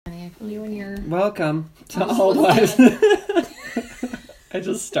You and your... Welcome to All Wise. I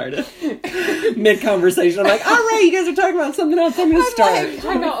just started. Mid-conversation, I'm like, all right, you guys are talking about something else. I'm going to start.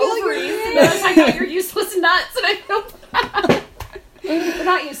 I know, ovaries. I know you're useless nuts, and I feel bad. They're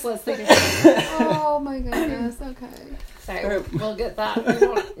not useless. They're just... Oh my goodness. Okay. Sorry, we'll get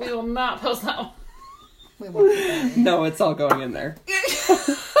that. We will not post that one. We won't. No, it's all going in there.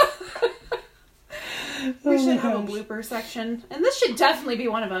 We should have a blooper section. And this should definitely be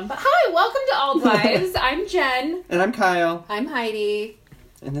one of them. But hi, welcome to All Wives. I'm Jen. And I'm Kyle. I'm Heidi.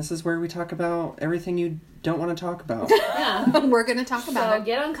 And this is where we talk about everything you don't want to talk about. Yeah. We're going to talk about So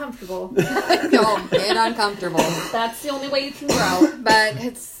get uncomfortable. Don't get uncomfortable. That's the only way you can grow. But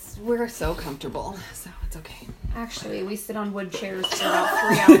we're so comfortable, so it's okay. Actually, we sit on wood chairs for about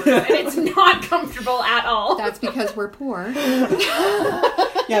 3 hours, and it's not comfortable at all. That's because we're poor.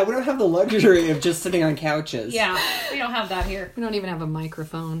 Yeah, we don't have the luxury of just sitting on couches. Yeah, we don't have that here. We don't even have a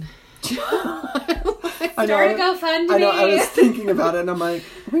microphone. I Start a know, GoFundMe. I know, I was thinking about it, and I'm like,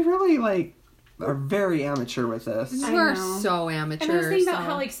 we really, are very amateur with this. I We're know. so amateur. And I was thinking so. about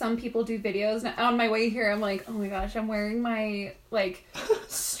how, some people do videos. And on my way here, I'm like, oh my gosh, I'm wearing my,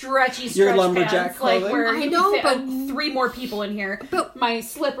 stretchy Your stretch lumberjack pants. clothing? Where I you know, can fit but- 3 more people in here. But- my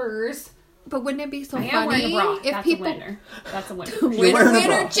slippers. But wouldn't it be so I am wearing funny a bra. if That's people... a winner. That's a winner. wearing a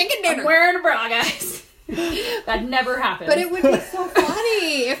bra. Chicken I'm dinner. wearing a bra, guys. That never happens. But it would be so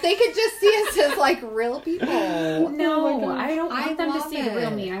funny if they could just see us as, real people. No, I don't want them to love see the real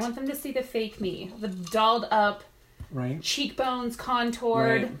it. me. I want them to see the fake me. The dolled up, Right? cheekbones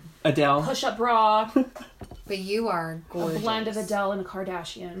contoured, Right. Adele. push-up bra, But you are a gorgeous. blend of Adele and a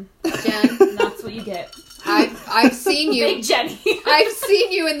Kardashian. Jen, And that's what you get. I've seen you. Big Jenny. I've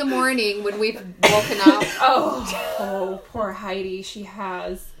seen you in the morning when we've woken up. Oh, poor Heidi. She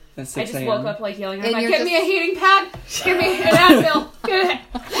has. At I 6 just a.m. woke up yelling at her. And I'm like, you're give me a heating pad. Give me an Advil. Give it.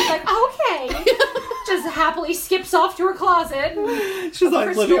 She's like, okay. Just happily skips off to her closet. She's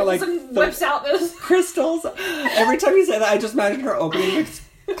like living on Crystals and whips out this. crystals. Every time you say that, I just imagine her opening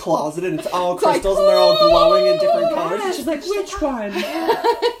the closet and it's all crystals and they're all glowing in different colors. And she's like, which one?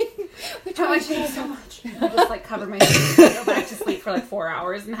 Which one? Thank you so much. I just cover my face and go back to sleep for 4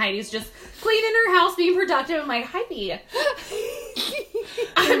 hours. And Heidi's just cleaning her house, being productive. I'm like, Heidi,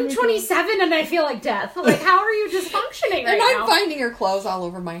 I'm 27 and I feel like death. How are you just functioning right And I'm now? finding her clothes all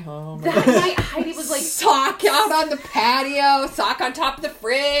over my home. That night, Heidi was like, Sock out on the patio, sock on top of the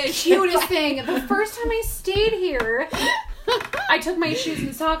fridge. cutest thing. The first time I stayed here, I took my shoes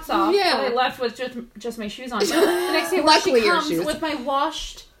and socks off. Yeah. But I left with just my shoes on. The next day, Luckily she your comes shoes. with my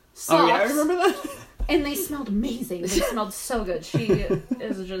washed socks. Oh, yeah, I remember that. And they smelled amazing. They smelled so good. She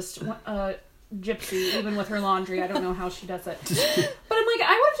is just a gypsy, even with her laundry. I don't know how she does it. But I'm like,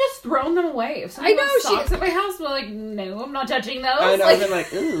 I would have just thrown them away. If someone I know, left she- socks at my house, I'm like, no, I'm not touching those. I know, I've been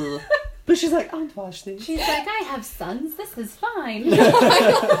like, ooh. But she's like, I'll wash these. She's like, I have sons. This is fine.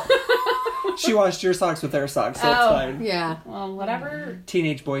 She washed your socks with their socks, so it's Oh. fine. Yeah. Well, whatever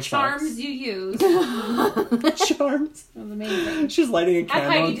Teenage boy charms socks. you use. It Charms. was amazing. She's lighting a Have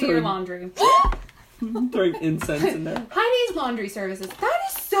candle Heidi and do your laundry. throwing incense in there. Heidi's laundry services. That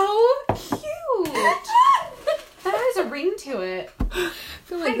is so cute. That has a ring to it. I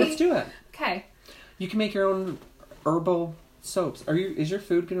feel like Let's do it. Okay. You can make your own herbal soaps. Is your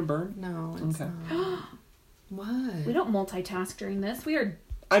food gonna burn? no, it's Okay. not. What? We don't multitask during this. We are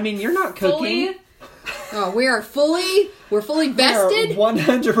I mean, you're not cooking. fully... Oh, we're fully vested.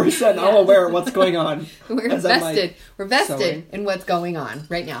 100% all aware of what's going on. We're As I'm, vested. We're vested sewing. in what's going on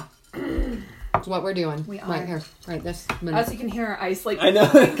right now. It's what we're doing. We are. Right here. Right this minute. As you can hear our ice I know.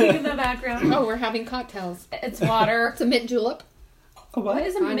 clinking in the background. Oh, we're having cocktails. It's water. It's a mint julep. What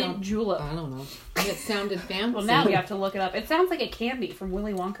is a I mint know. julep? I don't know. It sounded fancy. Well, now we have to look it up. It sounds like a candy from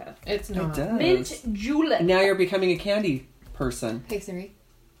Willy Wonka. It's It not. does. Mint julep. Now you're becoming a candy person. Hey Siri.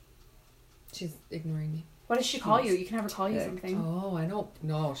 She's ignoring me. What does she call you? You can have her call you Yeah. something. Oh, I don't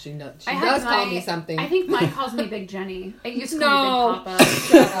know. She does. She I have does call my- me something. I think mine calls me Big Jenny. It used to No. call me Big Papa.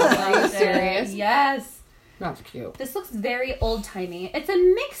 Shut up. Are you serious? Yes. That's cute. This looks very old-timey. It's a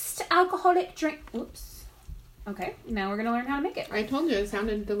mixed alcoholic drink. Oops. Okay, now we're going to learn how to make it. I told you it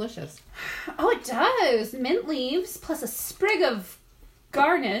sounded delicious. Oh, it does. Mint leaves plus a sprig of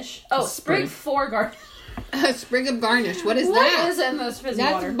garnish. Oh, sprig sprig. for garnish. A sprig of garnish. What is What that? is in this fizzy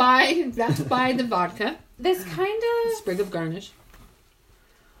That's water? by the vodka. This kind of... Sprig of garnish.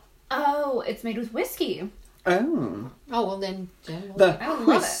 Oh, it's made with whiskey. Oh. Oh well then. Jen will- The I love it.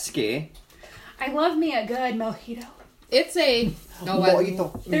 whiskey. I love me a good mojito. It's a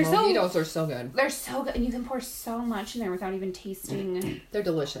Mojito. They're so- mojitos are so good. They're so good, and you can pour so much in there without even tasting They're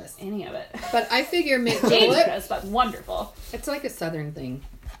delicious. any of it. But I figure mint julep. Dangerous, but wonderful. It's like a southern thing.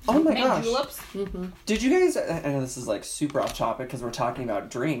 Oh my Named gosh. Juleps. Did you guys... I know this is like super off topic because we're talking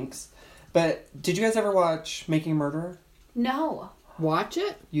about drinks. But did you guys ever watch Making a Murderer? No. Watch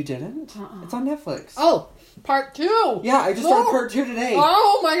it? You didn't? It's on Netflix. Oh, part 2. Yeah, I just started part 2 today.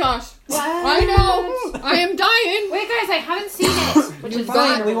 Oh my gosh. What? I know. I am dying. Wait, guys, I haven't seen it, which is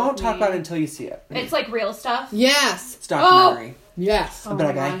Fine, good we with won't talk me. about it until you see it. It's like real stuff. Yes. It's documentary. Yes. Oh About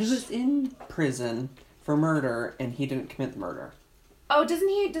my a guy gosh. who was in prison for murder and he didn't commit the murder. Oh, does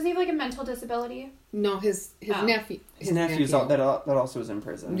he have like a mental disability? No, his Oh. nephew. His nephew's that also was in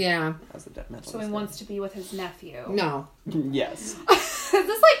prison. Yeah. As a mental So he disability. wants to be with his nephew. No. Yes. Is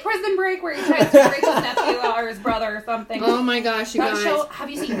this like Prison Break where he tries to break his nephew or his brother or something? Oh my gosh, you that guys. show, have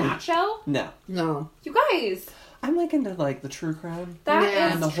you seen that show? No. No. You guys, I'm like into like the true crime that Yeah.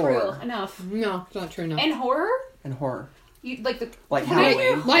 is And the true horror. enough. No, it's not true enough. And horror? and horror. You like the Like When I hear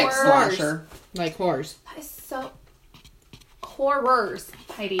Halloween. Like horror- horrors. Slasher. Like horse. That is so horrors,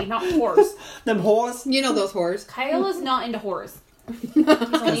 Heidi, not horrors. Them whores. You know those horrors. Kyle is not into horrors. He's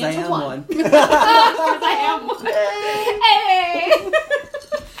Because only I into am one. one. Because I am one. Hey.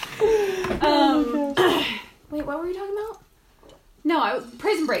 Wait, what were we talking about? No,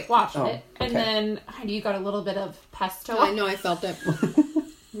 Prison Break. Watched Oh, it, and okay. then Heidi, you got a little bit of pesto. I know, I felt it.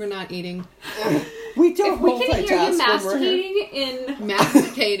 We're not eating. We don't If we can hear you multitask when we're here. masticating in,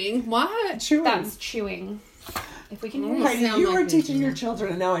 Masticating. What? Chewing. that's chewing. If we can hear you. Heidi, sound you like were me. teaching your children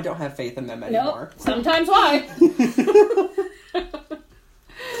and now I don't have faith in them anymore. Nope. Sometimes why?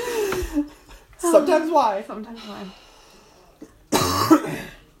 Sometimes why? Sometimes why.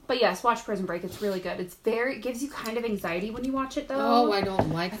 But yes, watch Prison Break. It's really good. It gives you kind of anxiety when you watch it, though. Oh, I don't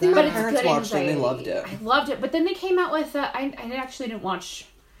like think But that. it's parents good watched it and they anxiety. loved it. I loved it. But then they came out with, I actually didn't watch,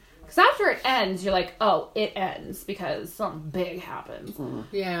 because after it ends, you're like, oh, it ends because something big happens.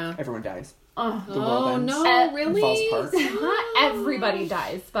 Yeah. Everyone dies. The The world Oh, ends. no, Uh, really? Falls apart. Not everybody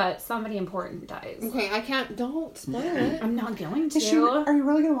dies, but somebody important dies. Okay, I can't. Don't spoil it. I'm not going to. Are you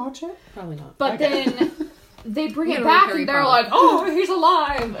really going to watch it? Probably not. But Okay. then they bring You it gotta read back Harry and they're Potter. like, oh, he's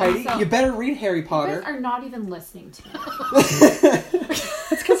alive. And Heidi, so- you better read Harry You guys Potter. are not even listening to me.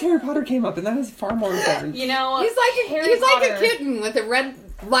 It's because Harry Potter came up and that is far more important. You know, He's like Harry like a Potter. kitten with a red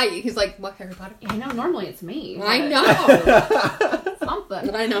light. He's like, what, Harry Potter? I know, normally it's me. I but know. Something.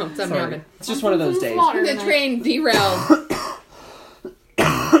 But I know. Something Sorry. happened. It's just one of those days. Slaughter. The train derailed.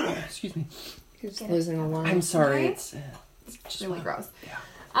 Excuse me. He's losing a line. I'm sorry. Okay. It's just Really gross. Yeah.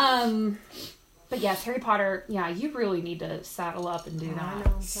 But yes, Harry Potter, yeah, you really need to saddle up and do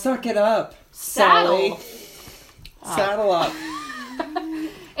that. Suck it up, Saddle. Sally. Saddle up.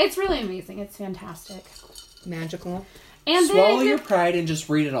 It's really amazing. It's fantastic. Magical. And Swallow then, your pride and just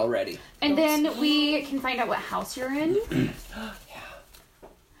read it already. and then we can find out what house you're in.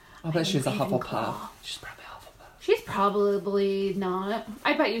 I'll bet she's a Ravenclaw. Hufflepuff. She's probably a Hufflepuff. She's probably not.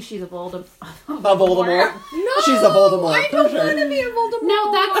 I bet you she's a Voldemort. A Voldemort. No, She's a Voldemort. I for don't sure. want to be a Voldemort.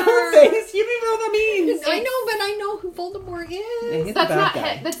 No, that's Her face. You don't even know what that means. I know, but I know who Voldemort Yeah, is. he's a That's bad not.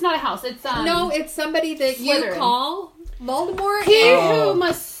 guy. That's not a house. It's No, it's somebody that you Slytherin. call Voldemort. he Oh. who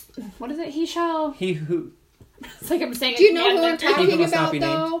must. What is it? He shall. He who? It's like I'm saying. Do you it know again, who I'm Victor. He who talking must not about, be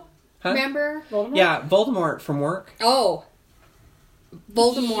named. though? Huh? Remember? Voldemort? Yeah, Voldemort from work. Oh.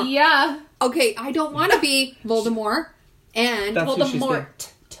 Voldemort. Yeah. Okay, I don't want to be Voldemort. And That's who she's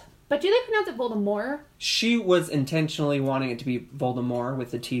Voldemort. But do they pronounce it Voldemort? She was intentionally wanting it to be Voldemort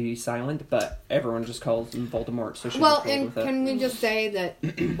with the T silent, but everyone just calls him Voldemort, so she's well, okay and with it. can we just say that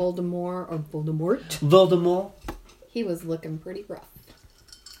Voldemort or Voldemort, Voldemort. he was looking pretty rough.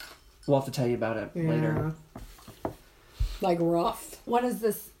 We'll have to tell you about it later. Like rough. What is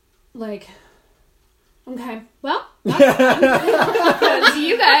this like? Okay, well, that's fun. Because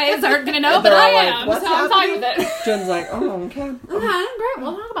you guys aren't gonna know, but They're I all like, am, "What's so I'm fine with it. Jen's like, oh, okay. Okay, great.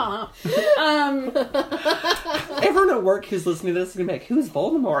 We'll talk about it. Everyone at work who's listening to this is going to be like, who's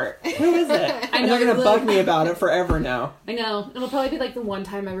Voldemort? Who is it? And know, they're going to look. bug me about it forever now. I know it'll probably be like the one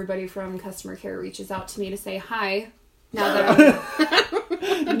time everybody from customer care reaches out to me to say hi. Now that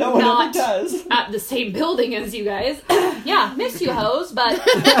I'm No one Not. ever does. at the same building as you guys, yeah, miss you, hoes, but no,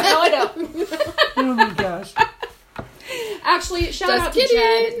 I don't. Oh my gosh. Actually, shout Just out to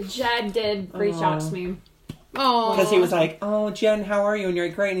kidding. Jed. Jed did reach out to me. Oh. Because he was like, oh, Jen, how are you? And you're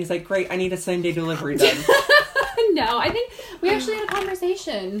like, great. And he's like, great, I need a same-day delivery done. No, I think we actually had a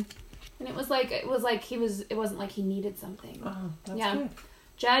conversation, and it was like it wasn't like he needed something. Oh, that's Yeah. good.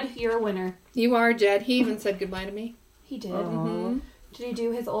 Jed, you're a winner. You are, Jed. He even said goodbye to me. He did. Aw. Did he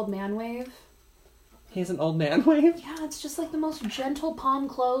do his old man wave? He's an old man wave. Yeah, it's just like the most gentle palm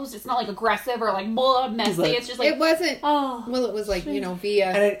closed. It's not like aggressive or like blah, messy. like- It's just like It wasn't. oh, Well, it was like, via.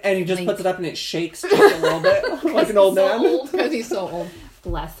 And he just Link. puts it up and it shakes just a little bit. Like an old so man. old. Because he's so old.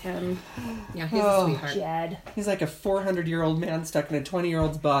 Bless him. Yeah, he's a Oh. sweetheart. Jed. He's like a 400-year-old man stuck in a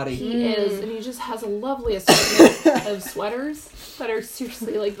 20-year-old's body. He is, and he just has a lovely assortment of sweaters that are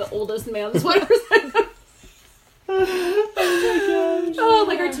seriously like the oldest man sweaters I know. Oh,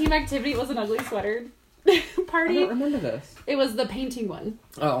 like our team activity was an ugly sweater I party. don't remember this. It was the painting one.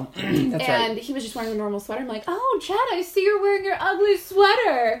 Oh, that's And right. he was just wearing a normal sweater. I'm like, oh, Jed, I see you're wearing your ugly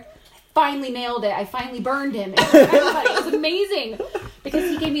sweater. I finally nailed it. I finally burned him. It was amazing. Because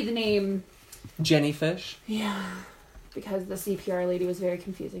he gave me the name. Jenny Fish. Yeah. Because the CPR lady was very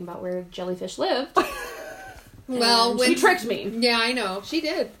confusing about where jellyfish lived. Well, And when she tricked me. Yeah, I know. She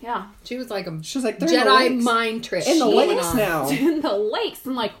did. Yeah. She was like a She was like, they're in the Jedi lakes. mind trick. In the She went lakes on. now. In the lakes.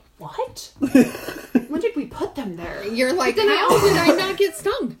 I'm like, what? When did we put them there? You're like, Then I how also- did I not get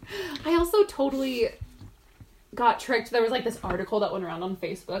stung? I also totally got tricked. There was like this article that went around on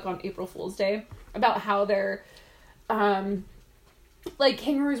Facebook on April Fool's Day about how they're, like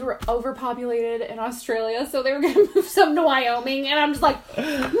kangaroos were overpopulated in Australia, so they were going to move some to Wyoming, and I'm just like,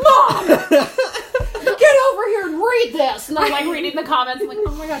 Mom! Get over here and read this! And I'm like reading the comments, I'm like,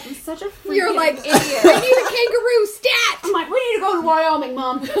 oh my gosh, I'm such a freaking You're like, idiot. I need a kangaroo stat. I'm like, we need to go to Wyoming,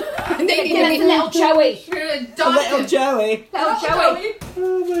 Mom. And they Get us a little Joey. Little Joey. Little Joey.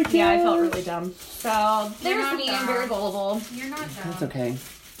 Oh my god. Yeah, I felt really dumb. So, there's not me, dumb. I'm very gullible. You're not dumb. That's okay.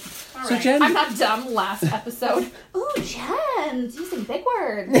 All So right. Jen, I'm not dumb last episode. Ooh, Jen's using big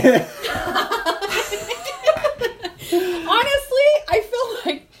words. Honestly, I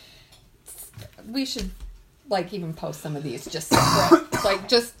feel like we should like even post some of these just separate, like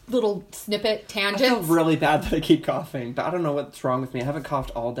just little snippet I feel tangents. really bad that I keep coughing, but I don't know what's wrong with me. I haven't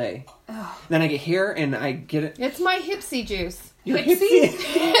coughed all day. Then I get here and I get it. It's my hipsy juice. Your Hipsy?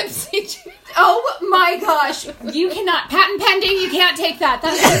 Hipsy juice. Oh my gosh. You cannot. Patent pending. You can't take that.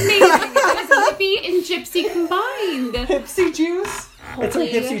 That's amazing. That is hippie and gypsy combined. Hipsy juice. It's a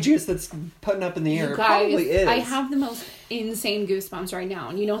Holy- hipsy juice that's putting up in the air. You It guys, probably is. I have the most insane goosebumps right now,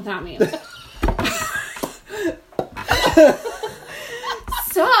 and you know what that means.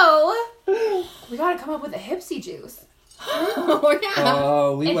 So, we gotta come up with a hipsy juice. Oh yeah.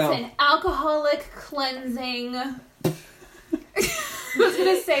 Oh, we It's will. an alcoholic cleansing. I was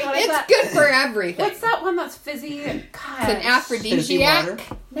gonna say what I It's thought. good for everything. What's that one that's fizzy? God. It's an Fizzy water.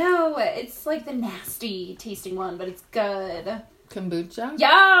 aphrodisiac. No, it's like the nasty tasting one, but it's good. Kombucha.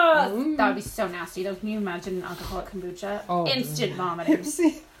 Yes! Mm. That would be so nasty. Don't Can you imagine an alcoholic kombucha? Oh. Instant vomiting.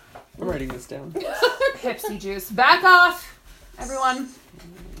 Hipsy. I'm writing this down. Pepsi juice. Back off, everyone.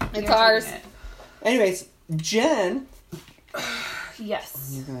 It's You're ours. taking it. Anyways, Jen,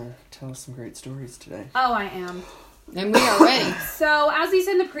 Yes. you're gonna tell us some great stories today. Oh, I am. And we are ready. So, as we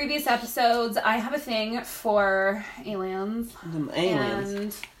said in the previous episodes, I have a thing for aliens. Them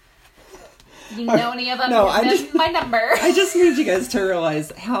aliens. And you know any of them, No, give I them just- my number. I just need you guys to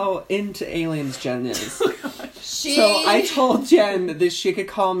realize how into aliens Jen is. She. So I told Jen that she could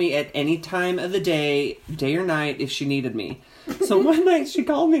call me at any time of the day or night, if she needed me. So one night she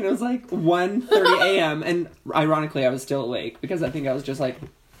called me and it was like 1:30 a.m. And ironically, I was still awake because I think I was just like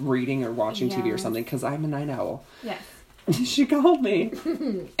reading or watching TV or Yes. something because I'm a night owl. Yes. She called me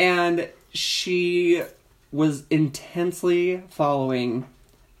and she was intensely following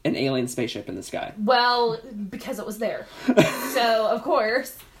an alien spaceship in the sky. Well, because it was there. So, of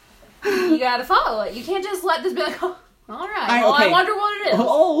course, you gotta follow it. You can't just let this be like, oh, alright, well, I okay. wonder what it is.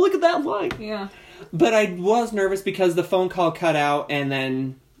 Oh, look at that line. Yeah. But I was nervous because the phone call cut out and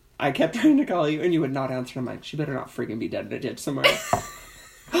then I kept trying to call you and you would not answer. I'm like, she better not freaking be dead in a ditch somewhere.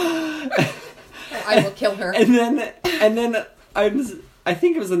 I will kill her. and then I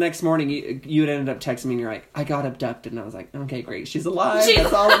think it was the next morning you had ended up texting me and you're like, I got abducted. And I was like, okay, great. She's alive. She's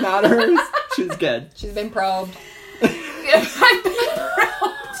That's all that matters. She's good. She's been probed.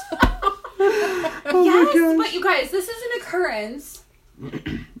 Oh Yes, my but gosh. you guys, this is an occurrence.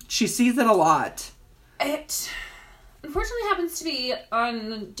 She sees it a lot. It unfortunately happens to be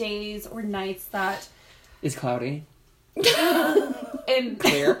on days or nights that, It's cloudy. and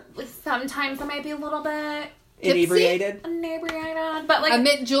Clear. sometimes I might be a little bit Inebriated. inebriated, but A like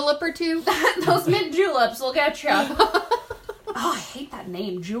mint julep or two. those mint juleps will get you. Oh, I hate that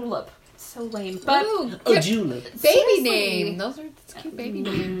name, julep. It's so lame. But Ooh, Oh, cute Julie. baby seriously. name. Those are that's cute baby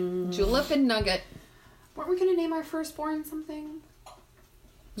name. Julep and Nugget. weren't we gonna name our firstborn something?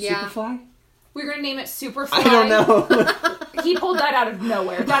 Yeah. Superfly? We were gonna name it Superfly. I don't know. He pulled that out of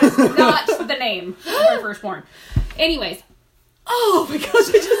nowhere. That is not the name of our firstborn. Anyways. Oh my gosh,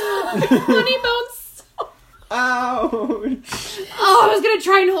 I just funny bones. Ouch. Oh, I was gonna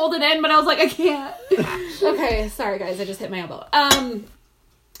try and hold it in, but I was like, I can't. Okay, sorry guys, I just hit my elbow.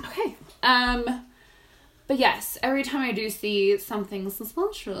 Okay. But yes, every time I do see something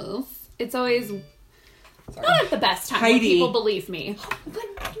suspicious, it's always not at the best time when Heidi. people believe me.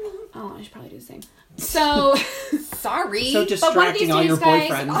 Oh, I should probably do the same. So, Sorry. So but one of these distracting all days, your guys,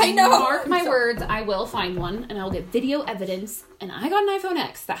 boyfriends. I know. mark my words, I will find one, and I'll get video evidence, and I got an iPhone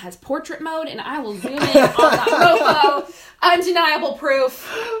X that has portrait mode, and I will zoom in on that mofo. Undeniable proof.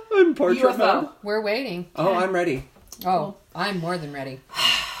 In portrait UFO. mode. We're waiting. Oh, I'm ready. Oh, I'm more than ready.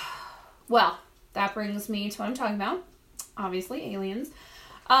 Well, that brings me to what I'm talking about. Obviously, aliens.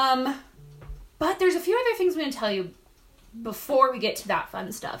 But there's a few other things I'm going to tell you before we get to that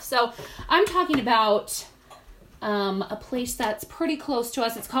fun stuff. So, I'm talking about a place that's pretty close to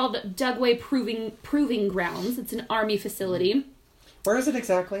us. It's called Dugway Proving Grounds. It's an army facility. Where is it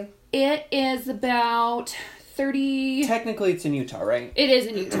exactly? It is about 30... Technically, it's in Utah, right? It is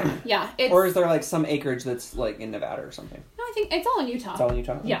in Utah. Yeah. It's, Or is there like some acreage that's like in Nevada or something? no, I think it's all in Utah. It's all in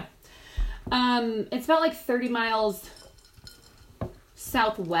Utah? Yeah. It's about like 30 miles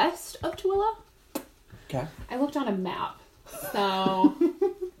southwest of Tooele. Okay. I looked on a map, so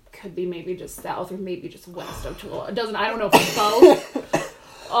could be maybe just south or maybe just west of Tooele. It doesn't. I don't know if it's both.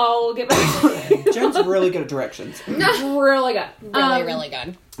 I'll get back to you. Jen's really good at directions. Really good. Really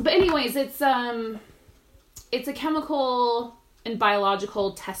good. But anyways, it's a chemical and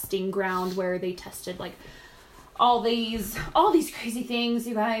biological testing ground where they tested like all these crazy things,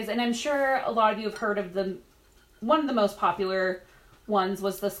 you guys. And I'm sure a lot of you have heard of one of the most popular ones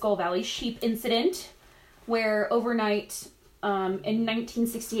was the Skull Valley sheep incident, where overnight in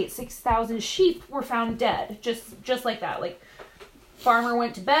 1968, 6,000 sheep were found dead, just like that. Like, farmer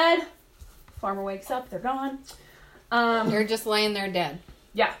went to bed, farmer wakes up, they're gone. You're just laying there dead.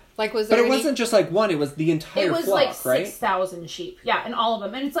 Yeah. Like, was But there it any... wasn't just like one, it was the entire It was flock, like right? 6,000 sheep. Yeah, and all of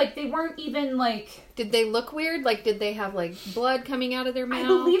them. And it's like they weren't even like... Did they look weird? Like, did they have, like, blood coming out of their mouth? I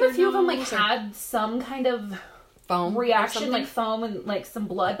believe a or few of them like nose or had some kind of foam or reaction, something? like foam and like some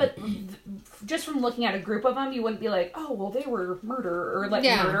blood. But just from looking at a group of them, you wouldn't be like, oh, well, they were murdered or like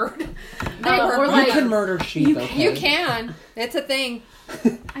Yeah. murdered. They were or You like can murder sheep, You okay? You can. It's a thing.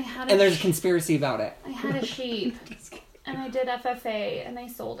 I had And there's a conspiracy about it. I had a sheep and I did FFA and they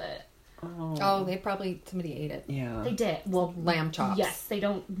sold it. Oh, somebody ate it. Yeah. They did. Well, lamb chops. Yes, they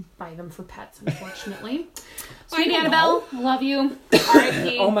don't buy them for pets, unfortunately. I Sweet don't Annabelle, love you.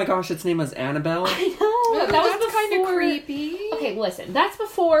 R.I.P. Oh my gosh, its name was Annabelle. I know. Oh, that was that's kind of before- creepy. Okay, listen. That's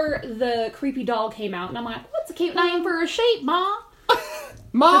before the creepy doll came out, and I'm like, what's a cute name for a sheep, Ma? Because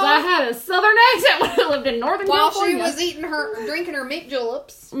I Mom! had a southern accent when I lived in Northern While she California. was drinking her mint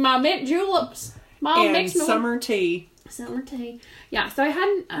juleps. My mint juleps. Mom And makes me summer tea. summer tea. Yeah, so I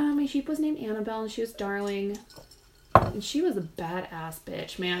had my sheep was named Annabelle, and she was darling. And she was a badass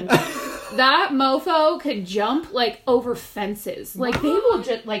bitch, man. That mofo could jump like over fences. Like they will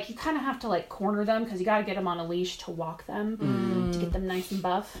just like you kind of have to like corner them because you got to get them on a leash to walk them to get them nice and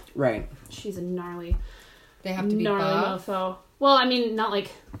buff. Right. She's a gnarly, They have to be gnarly buff. mofo. Well, I mean, not like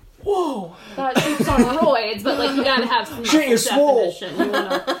whoa, that sheep's on roids, but like you gotta have some She muscle is swole. definition. You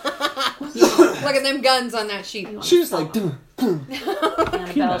wanna Look at them guns on that sheep. She's like, "Duh, Annabelle,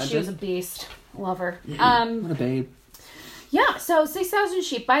 she imagine? was a beast. Love her. what a babe. Yeah, so 6,000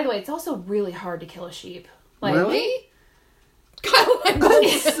 sheep. By the way, it's also really hard to kill a sheep. Like, Really? I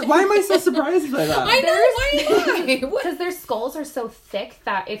Why am I so surprised by that? know. Why? What? Because their skulls are so thick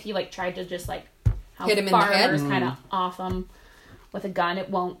that if you like tried to just like how Hit 'em in the head? farmers kind of off them with a gun, it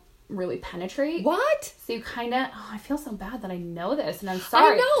won't really penetrate. What? So you kind of, I feel so bad that I know this, and I'm I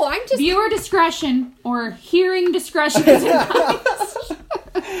sorry. don't know. I'm just. Viewer discretion or hearing discretion is advised.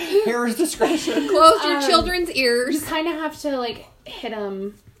 Here's discretion. Close your children's You ears. kind of have to like hit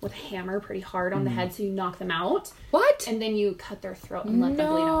them with a hammer pretty hard on the head so you knock them out, What? and then you cut their throat and let them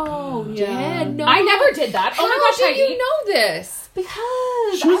bleed out. No, Yeah. Dad, no. I never did that. How Oh my gosh, did Heidi. you know this?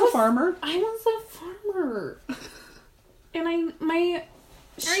 Because She was I a farmer. I was a farmer, and my.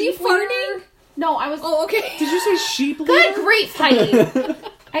 Are you sheep leader- farting? No, I was. Oh, okay. Did you say sheep Good leader? grief, Heidi!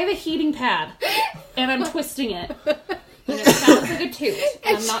 I have a heating pad, and I'm twisting it, and it sounds like a toot.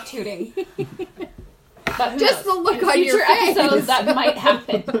 And I'm not tooting. But who Just knows? the look In on your future face. episodes that might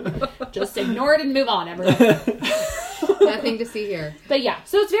happen. Just ignore it and move on, everyone. Nothing to see here. But yeah,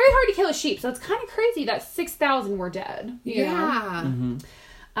 so it's very hard to kill a sheep. So it's kind of crazy that 6,000 were dead. You know? Yeah.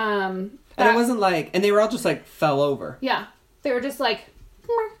 And that- it wasn't like, and they were all just like fell over. Yeah, they were just like.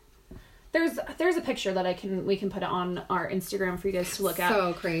 "Meh." There's a picture that we can put it on our Instagram for you guys to look at.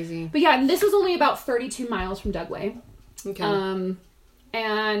 So crazy. But yeah, and this was only about 32 miles from Dugway. Okay.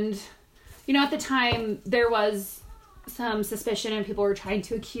 And you know, at the time there was some suspicion and people were trying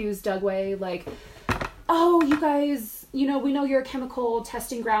to accuse Dugway, like, oh, you guys, you know, we know you're a chemical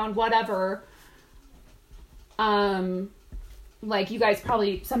testing ground, whatever. like, you guys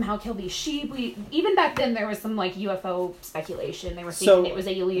probably somehow killed these sheep. Even back then, there was some, like, UFO speculation. They were thinking it was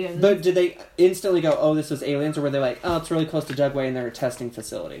aliens. But did they instantly go, oh, this was aliens? Or were they like, oh, it's really close to Dugway and they're a testing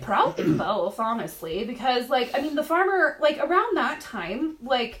facility? Probably both, honestly. Because, like, I mean, the farmer, like, around that time,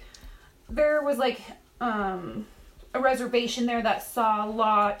 like, there was, like, a reservation there that saw a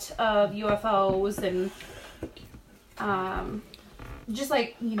lot of UFOs and, just,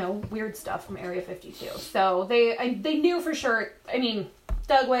 like, you know, weird stuff from Area 52. So they knew for sure. I mean,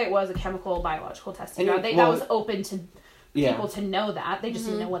 Dugway was a chemical biological testing ground. That was open to people to know that. They just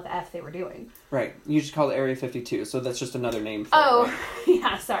didn't know what the F they were doing. Right. You just call it Area 52, so that's just another name for it. Right?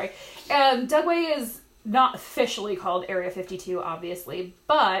 Yeah, sorry. Dugway is not officially called Area 52, obviously,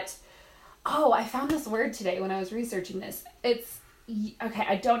 but I found this word today when I was researching this. It's okay,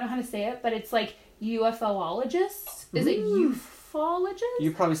 I don't know how to say it, but it's like UFOologists. Is it ufologist?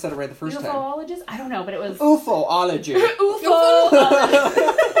 You probably said it right the first time. Ufologist? I don't know, but it was UFOology.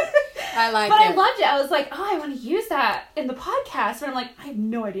 I like but it. I loved it. I was like, I want to use that in the podcast. But I'm like, I have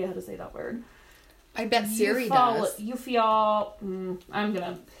no idea how to say that word. I bet Siri does. I'm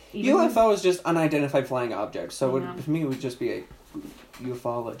gonna. UFO is just unidentified flying objects, so for me it would just be a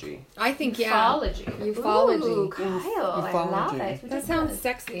ufology. I think ufology. Ufology. Ooh, Kyle, Ufology. I love it. That sounds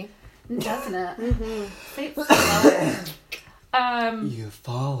sexy. Doesn't it? Mm-hmm. Say it slower.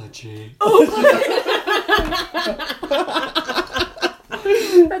 Ufology.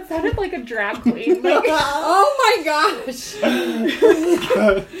 That sounded like a drag queen. Like, oh my gosh.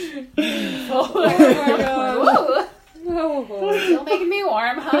 oh my god. Still making me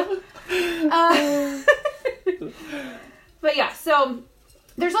warm, huh? But yeah, so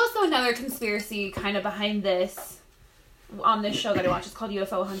there's also another conspiracy kind of behind this on this show that I watch. It's called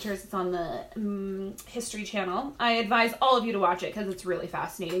UFO Hunters. It's on the History Channel. I advise all of you to watch it because it's really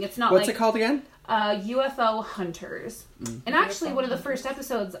fascinating. It's not What's it called again? UFO Hunters. And actually, one of the first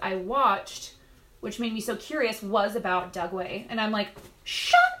episodes I watched, which made me so curious, was about Dugway. And I'm like,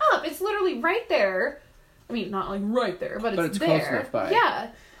 shut up! It's literally right there. I mean, not like right there, but it's there. Close enough by.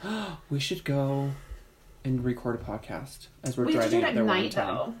 Yeah. We should go and record a podcast as we're We should do driving it up at there one night,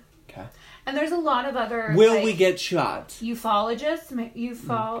 time. though. Okay. And there's a lot of other... Will we get shot? Ufologists?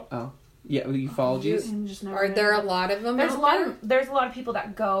 Oh. Yeah, ufologies? Are there a lot of them There's out there's a lot of people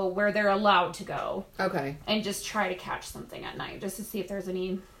that go where they're allowed to go. Okay. And just try to catch something at night, just to see if there's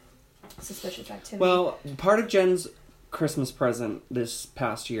any suspicious activity. Well, part of Jen's Christmas present this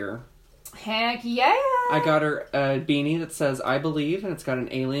past year... Heck yeah! I got her a beanie that says, I believe, and it's got an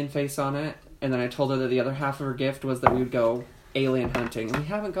alien face on it. And then I told her that the other half of her gift was that we would go alien hunting. And we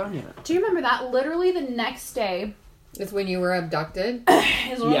haven't gone yet. Do you remember that? Literally the next day... Is when you were abducted?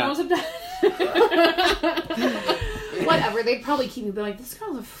 Is when I was abducted. Whatever. They'd probably keep me, be like, this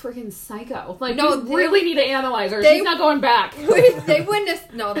girl's a freaking psycho. Like, no, you really need to analyze her. She's not going back. They wouldn't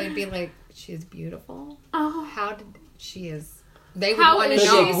have... No, they'd be like, she's beautiful. Oh. How did... She is... They would How want to is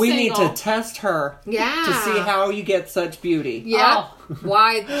know. she We need single? to test her. Yeah. To see how you get such beauty. Yeah. Oh.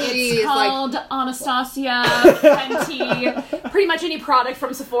 Why she It's is like... called Anastasia, Fenty, pretty much any product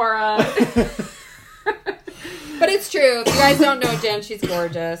from Sephora. But it's true. If you guys don't know Jen, she's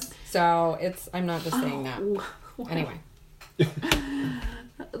gorgeous. So it's... I'm not just saying that. Anyway.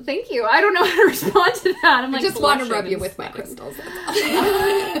 Thank you. I don't know how to respond to that. I'm like, I just want to blushing rub you and with my stuff. crystals.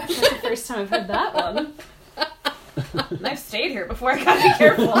 That's the first time I've heard that one. And I've stayed here before. I gotta be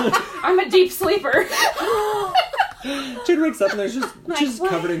careful. I'm a deep sleeper. Jen wakes up and there's just she's what?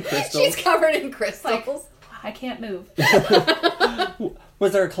 covered in crystals. She's covered in crystals. I can't move.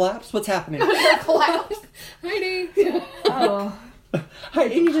 Was there a collapse? What's happening? Collapse. Heidi. Oh.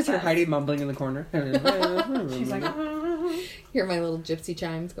 Heidi, you just hear Heidi mumbling in the corner. She's like, Hear my little gypsy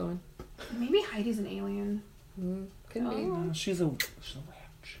chimes going. maybe Heidi's an alien. Could be. No, she's a witch.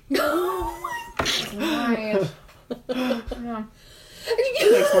 Right. Yeah.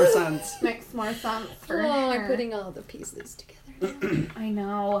 Makes more sense. Makes more sense for Oh, her. I'm putting all the pieces together. I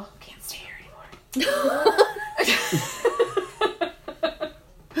know. Can't stay here anymore.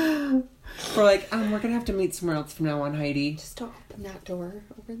 We're like, we're gonna have to meet somewhere else from now on, Heidi. Just don't open that door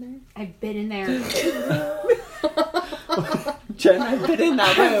over there. I've been in there. Jen, I've been in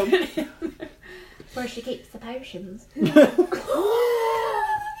that room. Where she keeps the potions.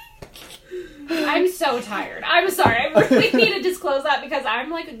 I'm so tired. I'm sorry. I really need to disclose that because I'm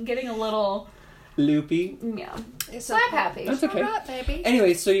like getting a little Loopy. yeah. It's Slap happy. That's okay. Alright, baby.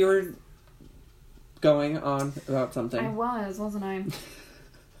 Anyway, so you were going on about something. I wasn't I?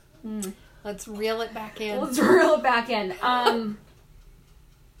 Let's reel it back in. Let's reel it back in.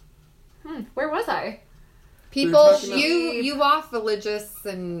 Where was I? People, talking about- you off religious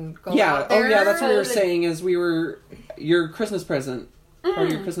and go Yeah. out there. Oh, yeah. That's what we were saying. Is your Christmas present. Or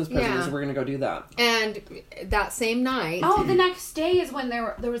your Christmas present Yeah. is we're gonna go do that. And that same night. Oh, the next day is when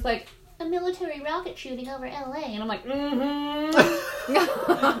there was like a military rocket shooting over LA, and I'm like,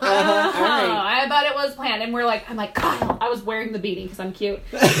 I bet it was planned. And I'm like, Kyle, I was wearing the beanie because I'm cute,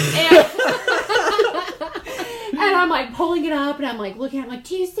 and I'm like pulling it up, and I'm like looking at it, I'm like,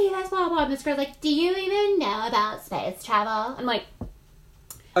 do you see this, blah blah? And this girl's like, do you even know about space travel? I'm like,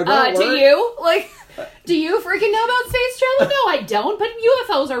 do you? Like, do you freaking know about space travel? No, I don't, but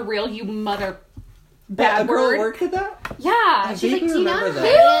UFOs are real, you mother bad A girl word. at work did that? Yeah. She's like, vaguely do you know remember how that.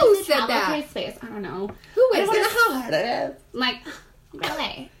 it Who is to said travel that? through space? I don't know. Who I is don't it? wanna- How hard it is. I'm like,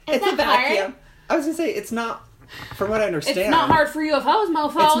 really? It's a vacuum. I was gonna say it's not. From what I understand, It's not hard for UFOs, mofo.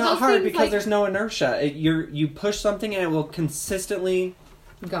 It's not Those hard things, because there's no inertia. You push something and it will consistently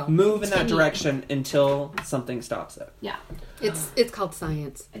Go. move in that Continue. direction until something stops it. Yeah. It's called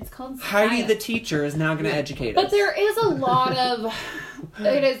science. It's called Heidi, science. the teacher, is now going to educate But us. there is a lot of...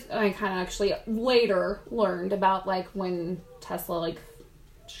 It is... I kind of actually later learned about, like, when Tesla, like,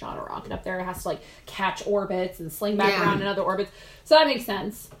 shot a rocket up there, it has to, like, catch orbits and sling back Yeah. around in other orbits. So that makes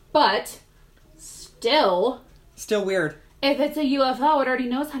sense. But still, Still weird, if it's a UFO, it already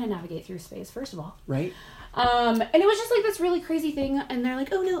knows how to navigate through space, first of all. right? And it was just, like, this really crazy thing, and they're like,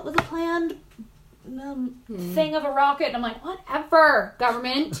 oh, no, it was a planned thing of a rocket. And I'm like, whatever,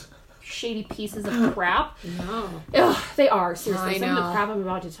 government. Shady pieces of crap. No. Ugh, they are, seriously. I Some of the know. crap I'm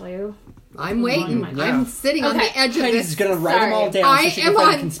about to tell you. I'm waiting. my God. I'm sitting on Okay. the edge of Heidi's this. going to write them all Sorry. down I so she am can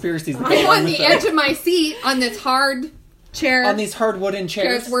find on- conspiracies. that I'm go along on with the it. edge of my seat on this hard chair. On these hard wooden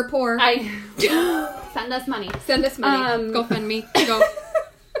chairs. Because we're poor. Send us money. Send us money. Go fund me. Go.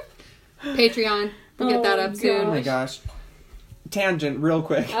 Patreon. We'll get that up Oh soon. my gosh. Tangent, real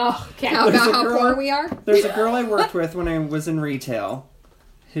quick. Oh, okay. How There's about a how girl- poor we are? There's a girl I worked with when I was in retail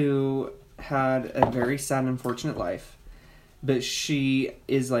who had a very sad and unfortunate life. But she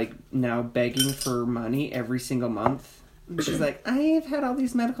is like now begging for money every single month. She's like, I've had all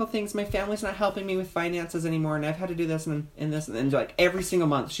these medical things. My family's not helping me with finances anymore, and I've had to do this and this. And like every single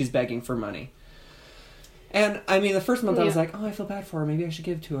month, she's begging for money. And I mean, the first month I was Yeah. like, oh, I feel bad for her. Maybe I should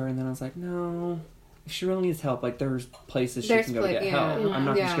give to her. And then I was like, no, if she really needs help, like there's places she There's can go to get yeah. help. I'm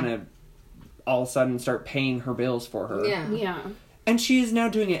not just Yeah. gonna all of a sudden start paying her bills for her. Yeah. Yeah. And she is now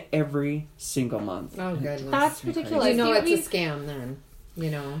doing it every single month. Oh, goodness. That's ridiculous. you know I it's mean, a scam then. You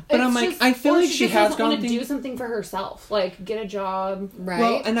know. But it's I'm like, just- I feel or like she just has doesn't gone want to through- do something for herself. Like, get a job. Right?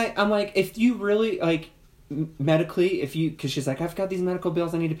 Well, and I'm like, if you really, like, medically, because she's like, I've got these medical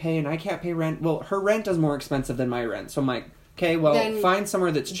bills I need to pay and I can't pay rent. Well, her rent is more expensive than my rent. So I'm like, okay, well, Then find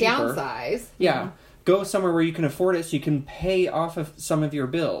somewhere that's cheaper. downsize. Yeah. Go somewhere where you can afford it so you can pay off of some of your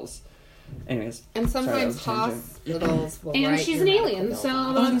bills. Anyways. And sorry, that sometimes was a tangent. hospitals will And write she's your an medical alien, bills so-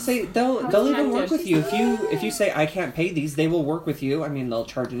 off. I was gonna say they'll How even work connected. with you if you say I can't pay these, they will work with you. I mean, they'll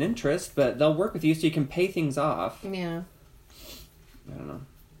charge an interest, but they'll work with you so you can pay things off. Yeah. I don't know.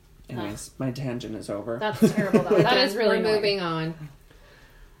 Anyways, my tangent is over. That's terrible, though. That is really We're annoying. moving on.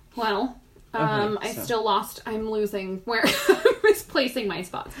 Well, Okay, I so- still lost. I'm losing where I'm misplacing my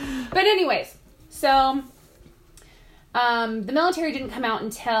spots. But anyways, so the military didn't come out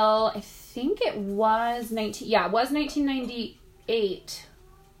until I think it was 1998.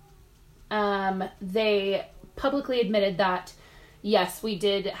 They publicly admitted that yes, we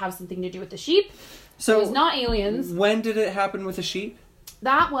did have something to do with the sheep. So It was not aliens. when did it happen with the sheep?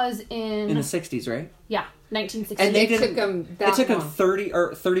 That was In the 60s, right? 1960. And they It didn't. took 'em It that took them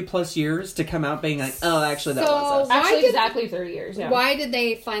long. 30 plus years to come out being like, oh, actually, that So- was us. Why Actually, did- exactly 30 years. Yeah. Why did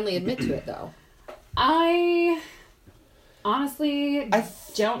they finally admit to it though? I honestly I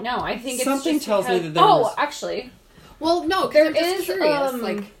don't know. I think it's Something just tells me because- that there was- actually, Well, no, because There I'm just is, curious.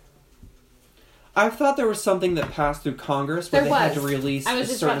 Like, I thought there was something that passed through Congress where There they had to was. release I a was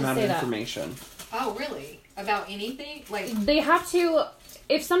just certain about to amount of say that. information. oh, really? About anything? Like, they have to.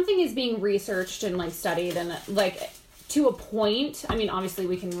 If something is being researched and like studied and like to a point, I mean, obviously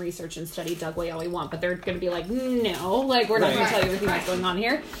we can research and study Dugway all we want, but they're going to be like, no, like we're not going Right. to tell you everything that's going on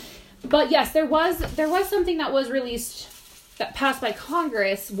here. But yes, there was something that was released that passed by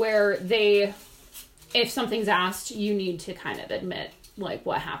Congress where they, if something's asked, you need to kind of admit like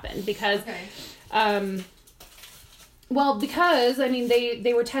what happened because. Well, because I mean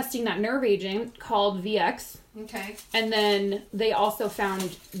they were testing that nerve agent called VX, okay. and then they also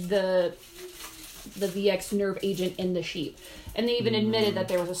found the VX nerve agent in the sheep, and they even admitted that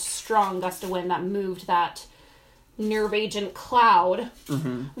there was a strong gust of wind that moved that nerve agent cloud.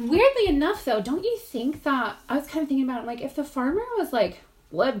 Weirdly enough, though, don't you think that I was kind of thinking about it, like if the farmer was like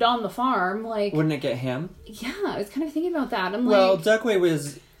lived on the farm. Like, Wouldn't it get him? yeah, I was kind of thinking about that. I'm Well, like, Dugway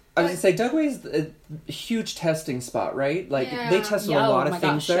was. I was gonna say Dugway's a huge testing spot, right? Like Yeah. they tested Yeah, a lot oh of my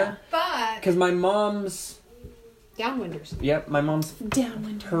things gosh, there. But Because my mom's, downwinders. my mom's,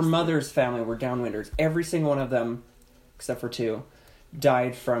 downwind. her mother's family were downwinders. Every single one of them, except for 2,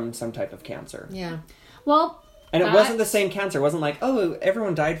 died from some type of cancer. Yeah. Well, And it that- wasn't the same cancer. It wasn't like, oh,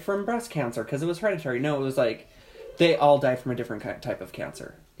 everyone died from breast cancer because it was hereditary. No, it was like they all died from a different type of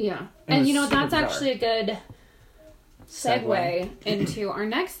cancer. Yeah. It And was you know, super that's bizarre. actually a good segue Segue. into our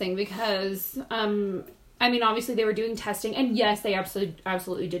next thing because, I mean, obviously they were doing testing, and yes, they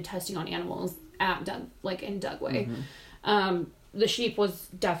absolutely did testing on animals at in Dugway. The sheep was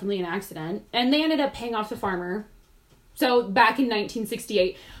definitely an accident, and they ended up paying off the farmer. So back in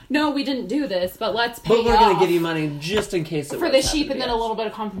 1968, no, we didn't do this, but let's pay But we're off going to give you money just in case it for was the sheep happened and to then a us. little bit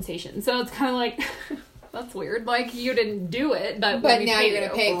of compensation. So it's kind of like, that's weird. Like, you didn't do it, but But we now pay you're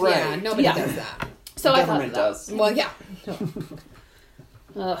gonna you. pay. Right. Yeah. Nobody Yeah. does that. So The I thought government that. does. Well, yeah.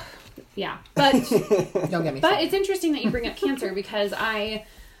 Ugh, yeah, but Don't get me. but started. it's interesting that you bring up cancer because I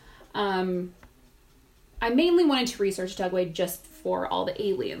mainly wanted to research Dugway just for all the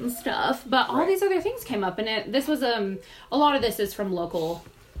alien stuff, but all Right. these other things came up, and this was a lot of this is from local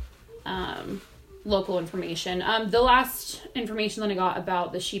information. The last information that I got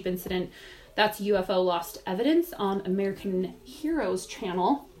about the sheep incident, that's UFO Lost Evidence on American Heroes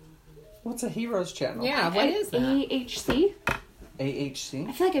channel. What's a Heroes channel? Yeah. What is that? AHC. I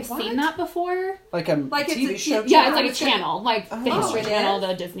AHC? feel like I've What? seen that before. Like a Like it's TV a show? t- Yeah, Yeah, it's like a it's a- channel, like the Oh, History it Channel, is?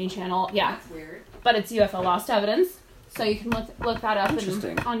 the Disney Channel. Yeah, That's weird. but it's UFO Lost Evidence, so you can look that up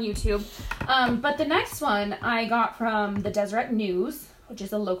Interesting. on YouTube. But the next one I got from the Deseret News, which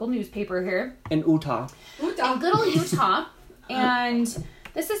is a local newspaper here In Utah. in little Utah, and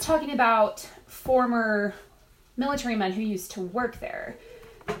this is talking about former military men who used to work there.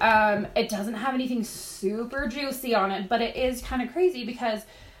 It doesn't have anything super juicy on it, but it is kind of crazy because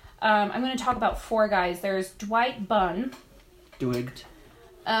I'm going to talk about 4 guys. There's Dwight Bunn. Dwigged.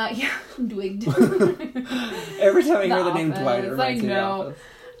 Yeah, Dwigged. Every time I hear The the name Office, Dwight, it reminds I me of know.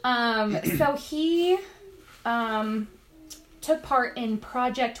 The Office. So he took part in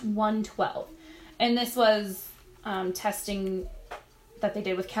Project 112, and this was testing that they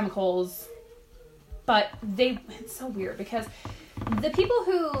did with chemicals. But it's so weird because the people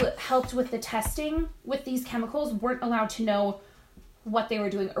who helped with the testing with these chemicals weren't allowed to know what they were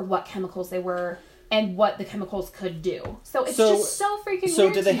doing or what chemicals they were and what the chemicals could do. So it's just so freaking weird. So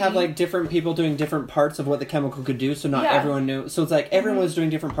did they to have me. like different people doing different parts of what the chemical could do? So not Yeah. everyone knew. So it's like everyone was doing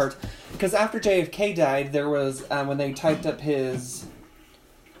different parts. Because after JFK died, there was when they typed up his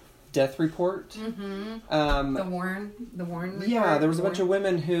death report. The Warren. Yeah, there was a bunch of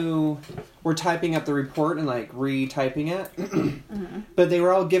women who were typing up the report and like retyping it, but they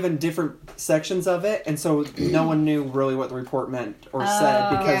were all given different sections of it, and so no one knew really what the report meant or said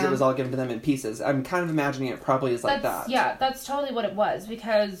because Yeah. it was all given to them in pieces. I'm kind of imagining it probably is like that. Yeah, that's totally what it was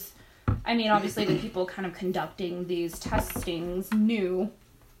because, I mean, obviously the people kind of conducting these testings knew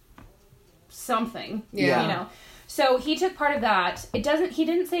something. Yeah. You know. So he took part of that. He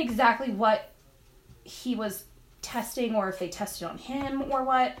didn't say exactly what he was testing or if they tested on him or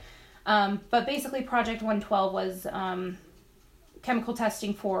what. But basically Project 112 was chemical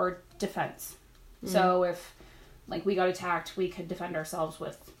testing for defense. So if like we got attacked, we could defend ourselves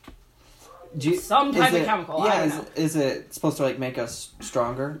with some type of chemical. Yeah, I don't know. is it supposed to like make us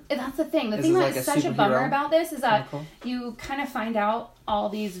stronger? That's the thing. The Is thing this that's like a such a bummer superhero about this is that chemical? you kind of find out all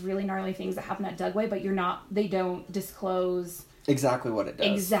these really gnarly things that happen at Dugway, but they don't disclose Exactly what it does.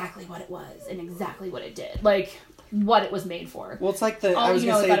 exactly what it was and exactly what it did. Like, what it was made for. Well, it's like the I All was you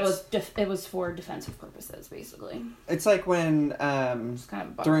know gonna is say that it was for defensive purposes, basically. it's like when It's kind of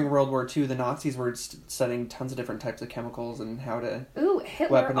a bummer. during World War II, the Nazis were studying tons of different types of chemicals and how to. Ooh,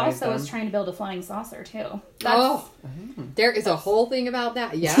 Hitler weaponize also was them. trying to build a flying saucer too. Oh, there is a whole thing about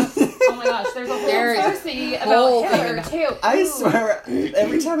that. Yeah. Oh my gosh, there's a whole There is a conspiracy whole about thing Hitler about- too. I Ooh. swear,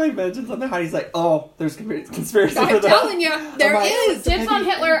 every time I mention something, Heidi's like, "Oh, there's conspiracy for I'm that." telling you, there like, is. Dibs on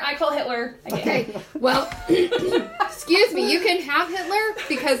Hitler. I call Hitler. I get Okay, it. well, excuse me, you can have Hitler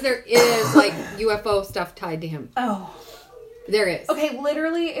because there is like UFO stuff tied to him. Oh. There is. Okay,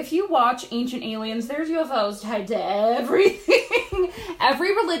 literally, if you watch Ancient Aliens, there's UFOs tied to everything.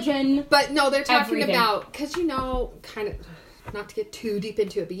 Every religion. But no, they're talking Everything. about, because kind of, not to get too deep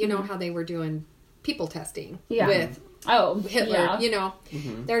into it, but you know how they were doing people testing Yeah. with Oh, Hitler, yeah. you know.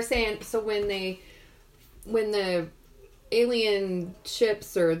 They're saying, so when the alien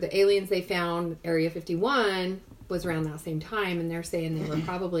ships or the aliens they found, Area 51, was around that same time, and they're saying they were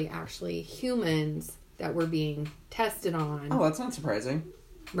probably actually humans that were being tested on. Oh, that's not surprising.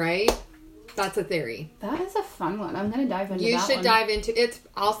 right? That's a theory. That is a fun one. I'm gonna dive into You that should one. dive into it.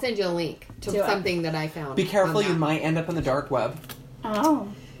 I'll send you a link to Do it. something that I found. Be careful, on you that. might end up on the dark web. Oh,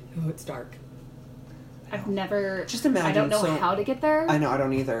 Oh, it's dark. I've never. Just imagine. I don't know so, how to get there. I know, I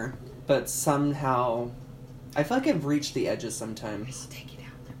don't either. But somehow, I feel like I've reached the edges sometimes. Take you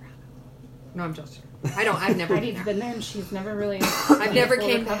down the rabbit hole. No, I'm just. I don't. I've never been Heidi's there. been there, and she's never really. I've never full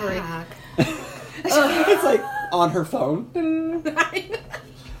came recovery. back. It's like on her phone.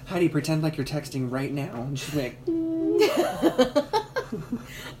 Heidi, pretend like you're texting right now. And she's like,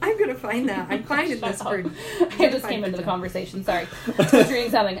 I'm gonna find that. I'm finding this for. I just came into the conversation. Sorry, I was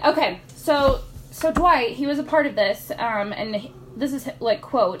reading something. Okay, so Dwight, he was a part of this, and this is like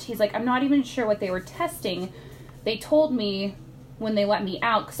quote. He's like, I'm not even sure what they were testing. They told me when they let me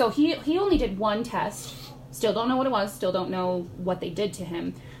out. So he only did one test. Still don't know what it was. Still don't know what they did to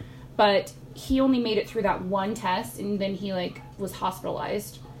him. But he only made it through that one test, and then he like was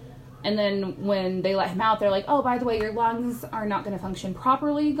hospitalized. And then when they let him out, they're like, oh, by the way, your lungs are not going to function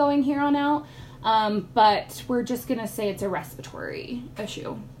properly going here on out. But we're just going to say it's a respiratory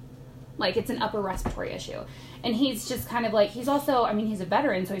issue. Like, it's an upper respiratory issue. And he's just kind of like, he's also, I mean, he's a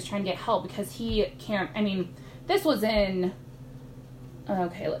veteran, so he's trying to get help because he can't, I mean, this was in,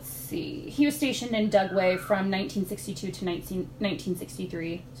 okay, let's see. He was stationed in Dugway from 1962 to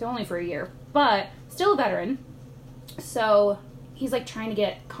 1963, so only for a year. But still a veteran. So he's like trying to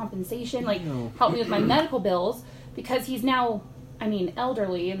get compensation, like help me with my medical bills, because he's now, I mean,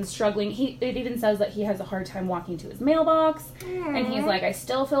 elderly and struggling. It even says that he has a hard time walking to his mailbox. And he's like, I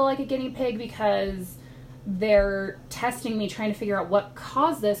still feel like a guinea pig because they're testing me, trying to figure out what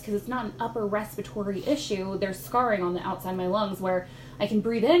caused this, because it's not an upper respiratory issue. There's scarring on the outside of my lungs where I can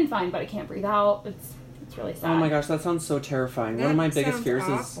breathe in fine, but I can't breathe out. It's really sad. oh my gosh, that sounds so terrifying. One of my biggest fears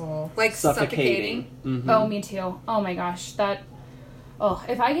is like suffocating. Mm-hmm. Oh, me too. Oh my gosh,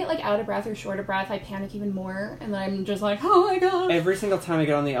 if I get like out of breath or short of breath, I panic even more, and then I'm just like, oh my god. Every single time I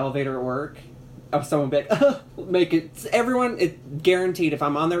get on the elevator at work, someone will be like, make it. Everyone, it's guaranteed. If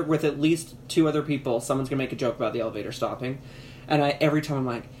I'm on there with at least 2 other people, someone's gonna make a joke about the elevator stopping, and every time I'm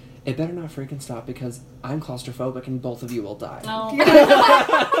like, it better not freaking stop because I'm claustrophobic and both of you will die. Oh.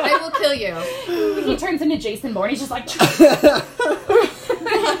 I will kill you. He turns into Jason Bourne. He's just like,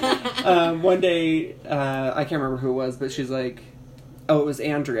 One day, I can't remember who it was, but she's like, oh, it was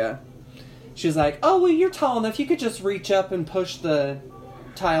Andrea. She's like, oh, well, you're tall enough. You could just reach up and push the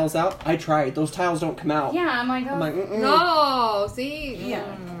tiles out. I tried. Those tiles don't come out. yeah, I'm like, oh. I'm like, mm-mm. No, see, Yeah.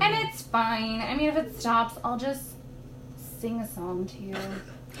 And it's fine. I mean, if it stops, I'll just sing a song to you.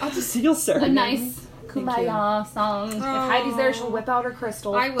 I'll just seal, sir. A nice kumbaya song. If Heidi's there, she'll whip out her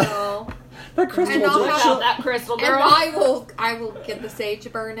crystal. I will. That crystal And will I'll do it. Whip have- out that crystal, And girl. I will get the sage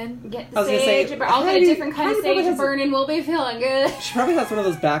burning. Get I the was gonna say, sage. I'll get a Heidi- different kind of Heidi probably sage has a- burning. We'll be feeling good. She probably has one of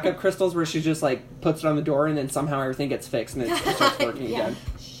those backup crystals where she just like puts it on the door and then somehow everything gets fixed and it starts working Yeah. again.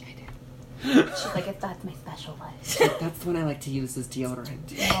 Shit. She's like, if that's my special one. That's the one I like to use as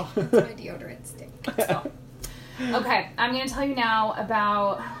deodorant. Oh, that's my deodorant stick. Okay, I'm going to tell you now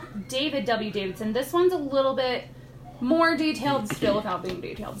about David W. Davidson. This one's a little bit more detailed still without being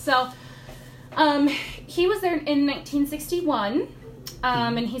detailed. So, he was there in 1961,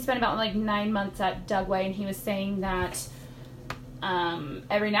 and he spent about like 9 months at Dugway, and he was saying that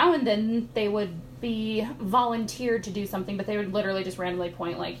every now and then they would be volunteered to do something, but they would literally just randomly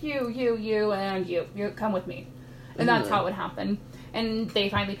point like, you, and you come with me. And that's how it would happen. And they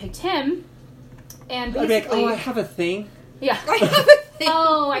finally picked him. And I'd be like, basically, oh, I have a thing. yeah. I have a thing.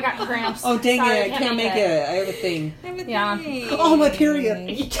 Oh, I got cramps. Oh, dang Sorry, it, I can't make it. I have a thing. I have a Yeah. thing. Oh, my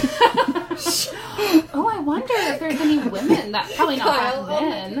period. Oh, I wonder if there's any women that probably not Kyle, back oh,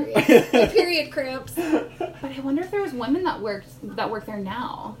 then. my period. My period cramps. But I wonder if there was women that work there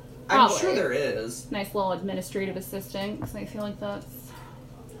now. I'm Probably. sure there is. Nice little administrative assistant, because I feel like that's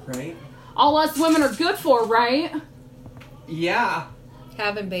Right? all us women are good for, right? Yeah.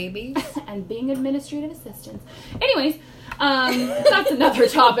 Having babies. And being administrative assistants. Anyways, that's another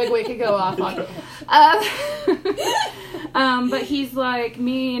topic we could go off on. But he's like,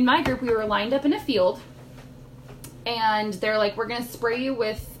 me and my group, we were lined up in a field, and they're like, we're going to spray you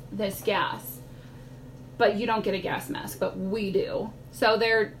with this gas, but you don't get a gas mask, but we do. So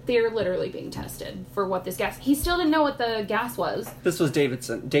they're literally being tested for what this gas. He still didn't know what the gas was. This was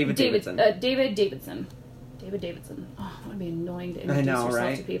Davidson. David Davidson. David Davidson. David Davidson. Oh, that would be annoying to introduce know, yourself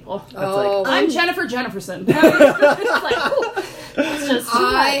right? to people. That's like, I'm Jennifer Jenniferson. It's like, ooh, that's just too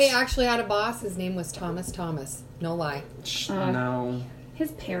I much. actually had a boss. His name was Thomas Thomas. No lie. no.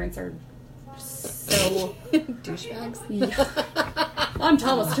 His parents are so... Douchebags. I'm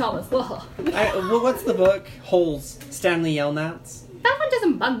Thomas. Ugh. Well, what's the book? Holes. Stanley Yelnats. That one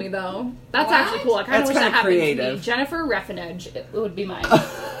doesn't bug me though. That's What? actually cool. I kind of That's wish that kinda happened to creative. me. Jennifer Reffinage it would be mine.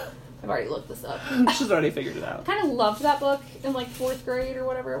 I've already looked this up. She's already figured it out. Kind of loved that book in like 4th grade or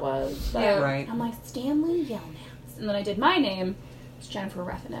whatever it was. But Yeah. Right. I'm like Stanley Yelnats, and then I did my name. It's Jennifer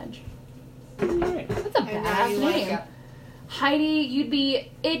Reffinage. Right. That's a And now badass you name. like it. Heidi, you'd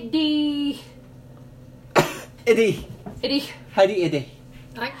be Iddy. Iddy. Iddy. Heidi Iddy.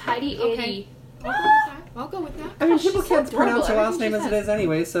 Heidi Okay. Iddy. I'll go with that. I mean, Gosh, people she's so can't pronounce her adorable. last name as it Everything is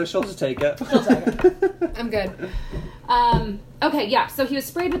anyway, so she'll just take it. She'll take it. I'm good. Okay, yeah, so he was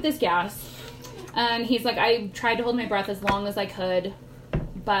sprayed with this gas, and he's like, I tried to hold my breath as long as I could,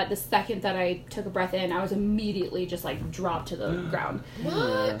 but the second that I took a breath in, I was immediately just, like, dropped to the ground.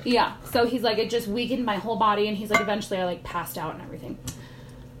 What? Yeah, so he's like, it just weakened my whole body, and he's like, eventually I, like, passed out and everything.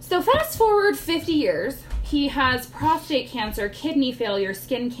 So fast forward 50 years, he has prostate cancer, kidney failure,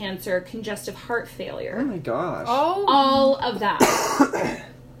 skin cancer, congestive heart Oh failure. my gosh. Oh. All of that.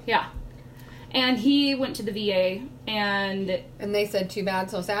 Yeah. And he went to the VA, and And they said, too bad,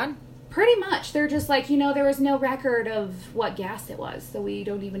 so sad? pretty much they're just like, there was no record of what gas it was, so we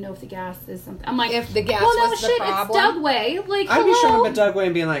don't even know if the gas is something. I'm like, If the gas well, no was the shit, problem? it's Dugway. Like, I'd be showing hello? up at Dugway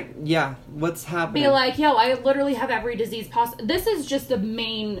and being like, yeah, what's happening? Be like, yo, I literally have every disease possible. This is just the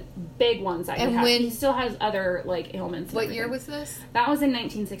main big ones that And he has. when- He still has other, like, ailments. and What everything. year was this? That was in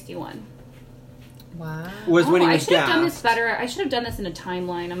 1961. Wow. was when he I was should have done this gassed. better. I should have done this in a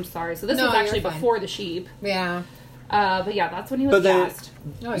timeline. I'm sorry. So this No, was you're actually fine. before the sheep. Yeah. But yeah, that's when he was But then- gassed.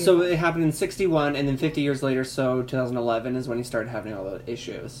 Oh, So it happened in 61, and then 50 years later, so 2011 is when he started having all the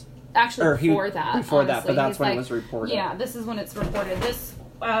issues. Actually, Or he- before that. before that, honestly. but that's He's when it like, was reported. Yeah, this is when it's reported. This,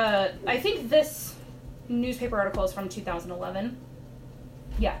 I think this newspaper article is from 2011.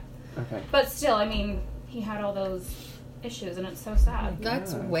 Yeah. Okay. But still, I mean, he had all those issues, and it's so sad.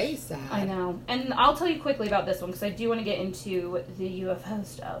 That's Gosh. way sad. I know. And I'll tell you quickly about this one, because I do want to get into the UFO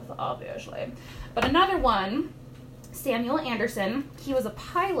stuff, obviously. But another one, Samuel Anderson, he was a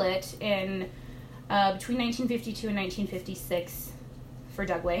pilot in between 1952 and 1956 for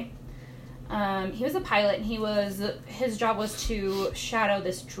Dugway. He was a pilot, and his job was to shadow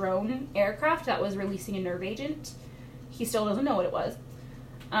this drone aircraft that was releasing a nerve agent. He still doesn't know what it was.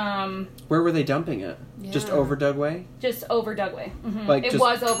 Where were they dumping it? Just Yeah. over Dugway? Just over Dugway. Like, it just-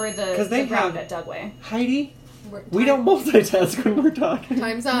 was over the 'cause they ground have- at Dugway. Heidi, We're- we don't multitask when we're talking.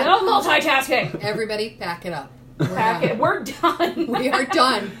 Time's up. No multitasking! Everybody, back it up. We're Pack done. it. We're done. We are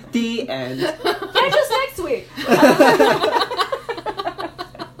done. The end. Catch us next week.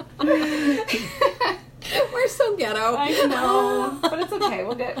 We're so ghetto. I know, but it's okay.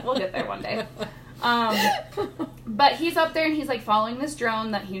 We'll get there one day. But he's up there and he's like following this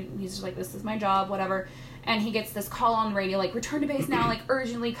drone that he's just like, this is my job, whatever. And he gets this call on the radio like, return to base now, like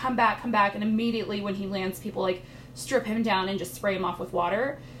urgently, come back. And immediately when he lands, people like strip him down and just spray him off with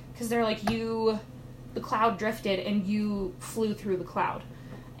water because they're like, the cloud drifted and you flew through the cloud.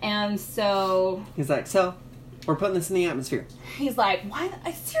 And so He's like, so, we're putting this in the atmosphere. he's like, why?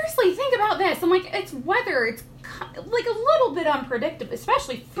 I seriously think about this. I'm like, it's weather. It's like a little bit unpredictable,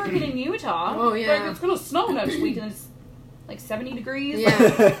 especially freaking in Utah. Oh, yeah. Like, it's going to snow next week and it's like 70 degrees.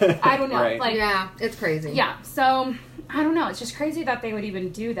 Yeah. I don't know. Right. Like, Yeah, it's crazy. yeah. So, I don't know. It's just crazy that they would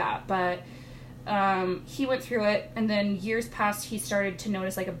even do that. But he went through it, and then years passed, he started to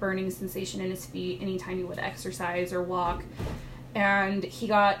notice like a burning sensation in his feet anytime he would exercise or walk. And he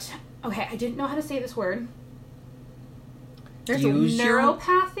got, okay, I didn't know how to say this word. There's Use your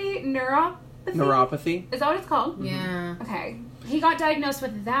Neuropathy? neuropathy. Is that what it's called? Yeah. Okay. He got diagnosed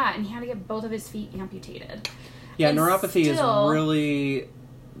with that, and he had to get both of his feet amputated. Yeah, And neuropathy still- is really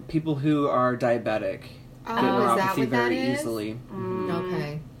people who are diabetic Oh, get is neuropathy that what very that is? easily.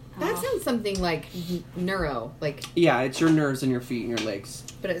 Okay. That Oh. sounds something like neuro, like, Yeah, it's your nerves in your feet and your legs.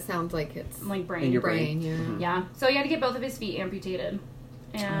 but it sounds like it's Like brain. In your brain. Yeah. Yeah. So he had to get both of his feet amputated.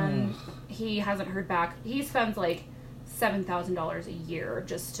 And he hasn't heard back. He spends like $7,000 a year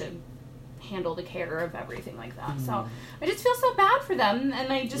just to handle the care of everything like that. So I just feel so bad for them.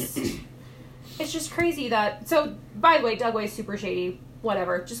 And I just, it's just crazy that, so by the way, Dugway's super shady.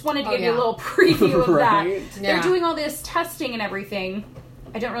 Whatever. Just wanted to Oh, give you a yeah. little preview of Right. that. Yeah. They're doing all this testing and everything.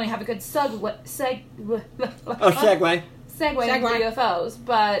 I don't really have a good Oh, segue. segue Segue. into UFOs,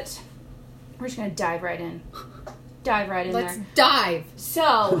 but we're just gonna dive right in. Dive right in Let's there. dive.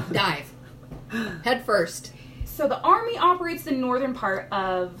 So Head first. the Army operates the northern part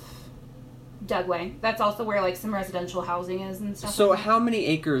of Dugway. That's also where like some residential housing is and stuff. So like that. how many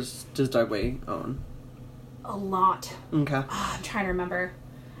acres does Dugway own? A lot. Okay. I'm trying to remember.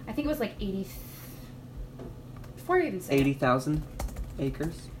 I think it was like 80. Before I even say it. 80,000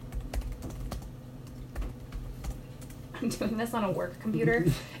 acres. I'm doing this on a work computer.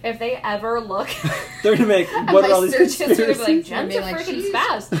 If they ever look They're gonna make at what are my all these searches, they're gonna conspiracies? be like, Jen's Be a like, freaking she's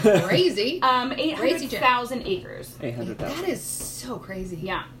spaz. Crazy. 800,000 acres. 800,000. That is so crazy.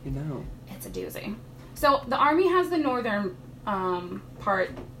 Yeah, You know. it's a doozy. So the Army has the northern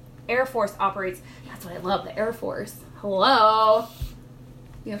part. Air Force operates. That's what I love. The Air Force. Hello.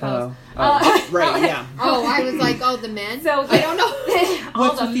 UFOs. Hello. Oh, right. Yeah. Oh, I was like, oh, the men? So I don't know. all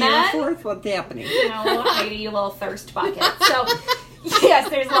What's the with the men. Air Force? What's happening? You know, Heidi, you little thirst bucket. So, yes,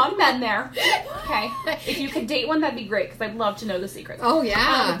 there's a lot of men there. Okay. If you could date one, that'd be great, because I'd love to know the secrets. Oh,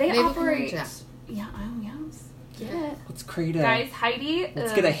 yeah. They Maybe we can operate. arrange that. Yeah, oh, yes. Get it. Let's create a. Guys, Heidi.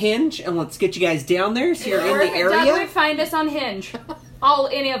 Let's get a hinge and let's get you guys down there so you're in the Definitely area. find us on Hinge.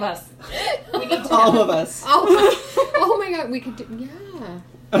 Any of us. We need to All know. of us. Oh my god, we could do, yeah.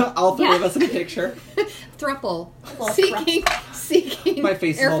 All three Yeah. of us in a picture. Thruple. Well, Seeking My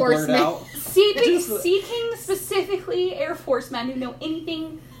face is Air all Force blurred men. out. Seeking specifically Air Force men who know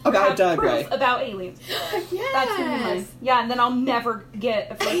anything About have Dugway. proof about aliens. Yes. That's gonna be mine. Yeah, and then I'll never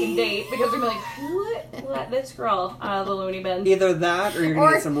get a fucking date because they're gonna be like, who let this girl out of the loony bin? Either that or you're going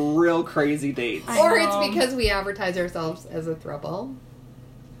to Or- get some real crazy dates. I Or know. it's because we advertise ourselves as a throuple.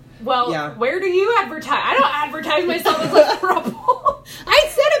 Well, Yeah. where do you advertise? I don't advertise myself as a throuple. I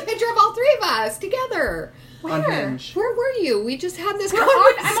sent a picture of all three of us together. On Where? Hinge. Where were you? We just had this I'm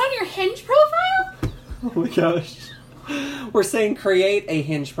on your Hinge profile? Oh my gosh. We're saying create a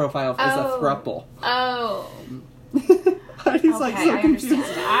Hinge profile as a Oh. throuple. Oh. Heidi's like Okay, so I confused.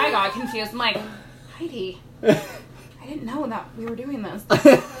 understand. I got confused. I'm like, Heidi, I didn't know that we were doing this.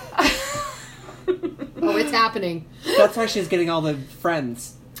 Oh, it's happening. That's why she's getting all the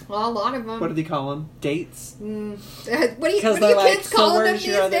friends. Well, a lot of them. What do they call them? Dates? What do you, 'Cause what do they're you like, kids so call them where's these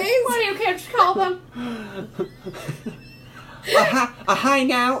your other- days? What do you kids call them? A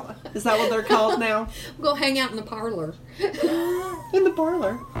hangout? Is that what they're called now? Go hang out in the parlor. In the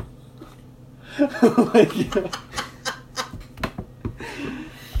parlor. Oh my god.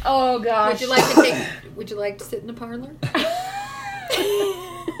 Oh gosh. Would you like to sit in the parlor?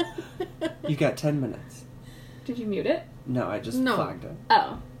 You got 10 minutes. Did you mute it? No, I just No. flagged it.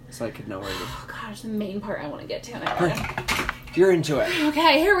 Oh. So I could know where it is. Oh gosh, the main part I want to get to. You're into it.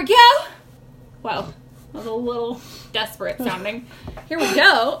 Okay, here we go. Well, that was a little desperate sounding. Here we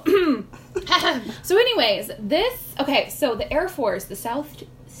go. So anyways, so the Air Force, the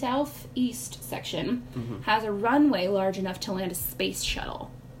southeast section, has a runway large enough to land a space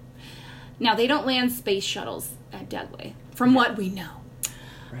shuttle. Now, they don't land space shuttles at Dugway, from what we know.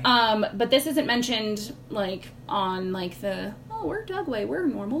 Right. But this isn't mentioned, like, on, like, we're Dugway, we're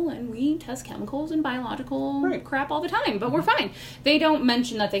normal, and we test chemicals and biological Right. crap all the time, but we're fine. They don't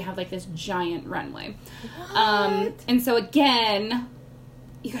mention that they have, like, this giant runway. And so, again,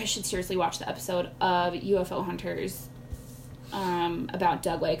 you guys should seriously watch the episode of UFO Hunters about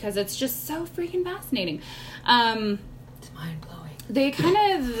Dugway, because it's just so freaking fascinating. It's mind-blowing. They kind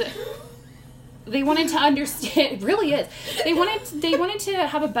of... They wanted to understand. It really is. They wanted to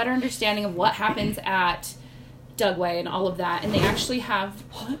have a better understanding of what happens at Dugway and all of that, and they actually have.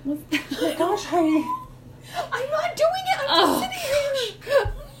 What was that? Oh my gosh, Heidi. I'm not doing it. I'm just sitting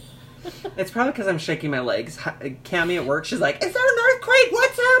here. It's probably because I'm shaking my legs. Cammy at work, she's like, "Is there an earthquake?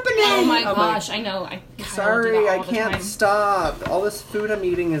 What's happening?" Oh my I'm gosh! like, I know. I do sorry, that I all the can't time. stop. All this food I'm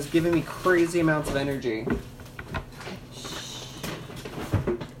eating is giving me crazy amounts of energy.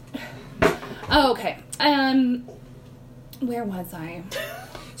 Oh, okay. Where was I?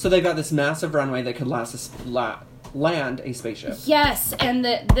 So they've got this massive runway that could land a spaceship. Yes, and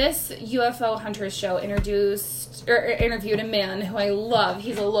this UFO Hunters show interviewed a man who I love.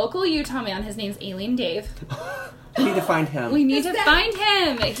 He's a local Utah man. His name's Alien Dave. We need to find him. We need to find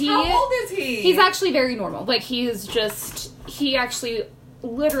him. How old is he? He's actually very normal. Like, he actually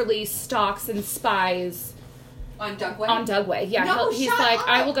literally stalks and spies on Dugway. on Dugway. Yeah, No, he's shut like, up.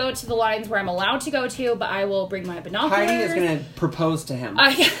 I will go to the lines where I'm allowed to go to, but I will bring my binoculars. Heidi is going to propose to him.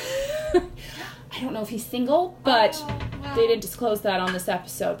 I don't know if he's single, but well. they didn't disclose that on this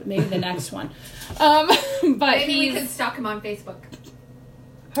episode. But maybe the next one. But Maybe we he's could stalk him on Facebook.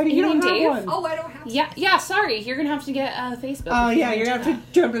 Heidi, you don't Alien have Dave? one. Oh, I don't have. yeah. Sorry, you're gonna have to get Facebook. Oh, if you yeah, wanna you're do going to have that.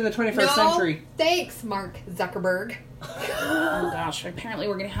 to jump into the 21st century. Thanks, Mark Zuckerberg. Oh gosh, apparently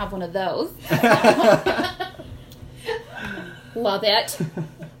we're gonna have one of those. Love it.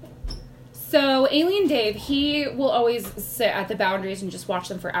 So, Alien Dave, he will always sit at the boundaries and just watch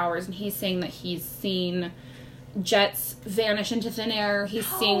them for hours, and he's saying that he's seen jets vanish into thin air. He's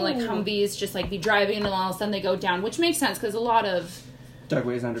seeing, like, Humvees just, like, be driving, and all of a sudden they go down, which makes sense, because a lot of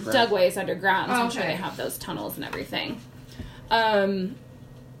Dugway's underground. Dugway is underground, so I'm sure Okay. they have those tunnels and everything.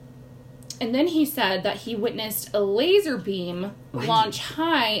 And then he said that he witnessed a laser beam launch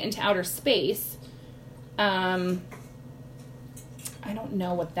high into outer space. I don't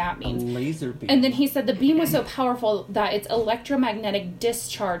know what that A means. laser beam. And then he said the beam was so powerful that its electromagnetic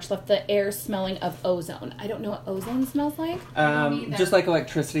discharge left the air smelling of ozone. I don't know what ozone smells like. don't either. Just like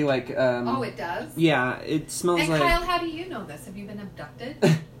electricity, like Oh, it does? yeah, it smells And like Kyle, how do you know this? Have you been abducted?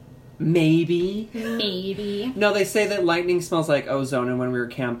 maybe. Maybe. No, they say that lightning smells like ozone, and when we were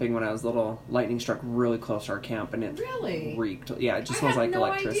camping when I was little, lightning struck really close to our camp, and it Really? reeked. Yeah, it just I smells had like no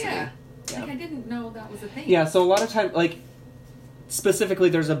electricity. idea. Yeah. Like, I didn't know that was a thing. Yeah, so a lot of time, like, specifically,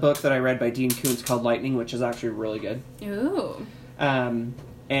 there's a book that I read by Dean Koontz called Lightning, which is actually really good. Ooh.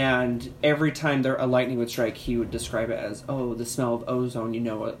 And every time a lightning would strike, he would describe it as, oh, the smell of ozone, you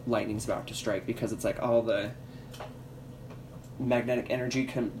know what lightning's about to strike, because it's like all the magnetic energy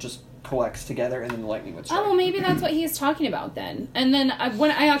just collects together, and then the lightning would strike. Oh, well, maybe that's what he's talking about then. And then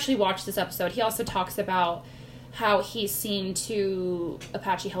when I actually watched this episode, he also talks about how he's seen two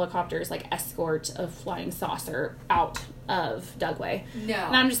Apache helicopters, like, escort a flying saucer out of Dugway. No.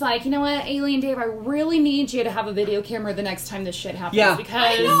 And I'm just like, you know what, Alien Dave, I really need you to have a video camera the next time this shit happens. Yeah, Because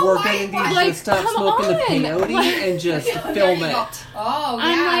I know. we're why- gonna need why- you like, to stop come smoking the on. peyote Like- and just There film you it. go. Oh, yeah.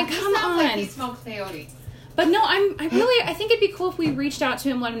 I'm like, He come sounds like on. he smoked peyote. But no, I think it'd be cool if we reached out to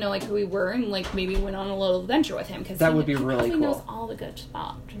him, let him know, like, who we were, and, like, maybe went on a little adventure with him. Cause That he would be really probably knows cool. all the good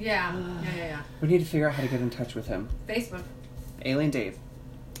spots. Yeah. Yeah. We need to figure out how to get in touch with him. Facebook. Alien Dave.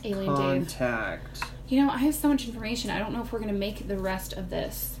 Alien Dave. Contact. You know, I have so much information. I don't know if we're going to make the rest of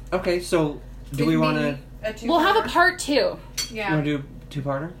this. Okay, so do we want to... We'll have a part 2. Yeah. Want to do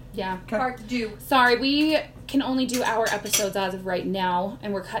two-parter? Yeah. Okay. Part 2. Sorry, we can only do our episodes as of right now,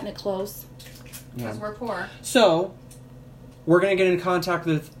 and we're cutting it close. Yeah. Because we're poor. So, we're going to get in contact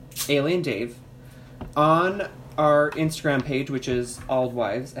with Alien Dave on our Instagram page, which is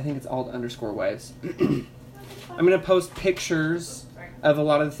Aldwives. I think it's Ald_wives. I'm going to post pictures of a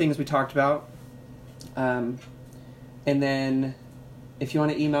lot of the things we talked about. And then, if you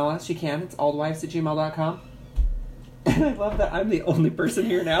want to email us, you can. It's aldwives@gmail.com. And I love that I'm the only person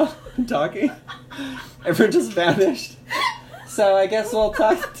here now talking. Everyone just vanished. So I guess we'll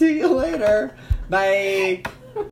talk to you later. Bye.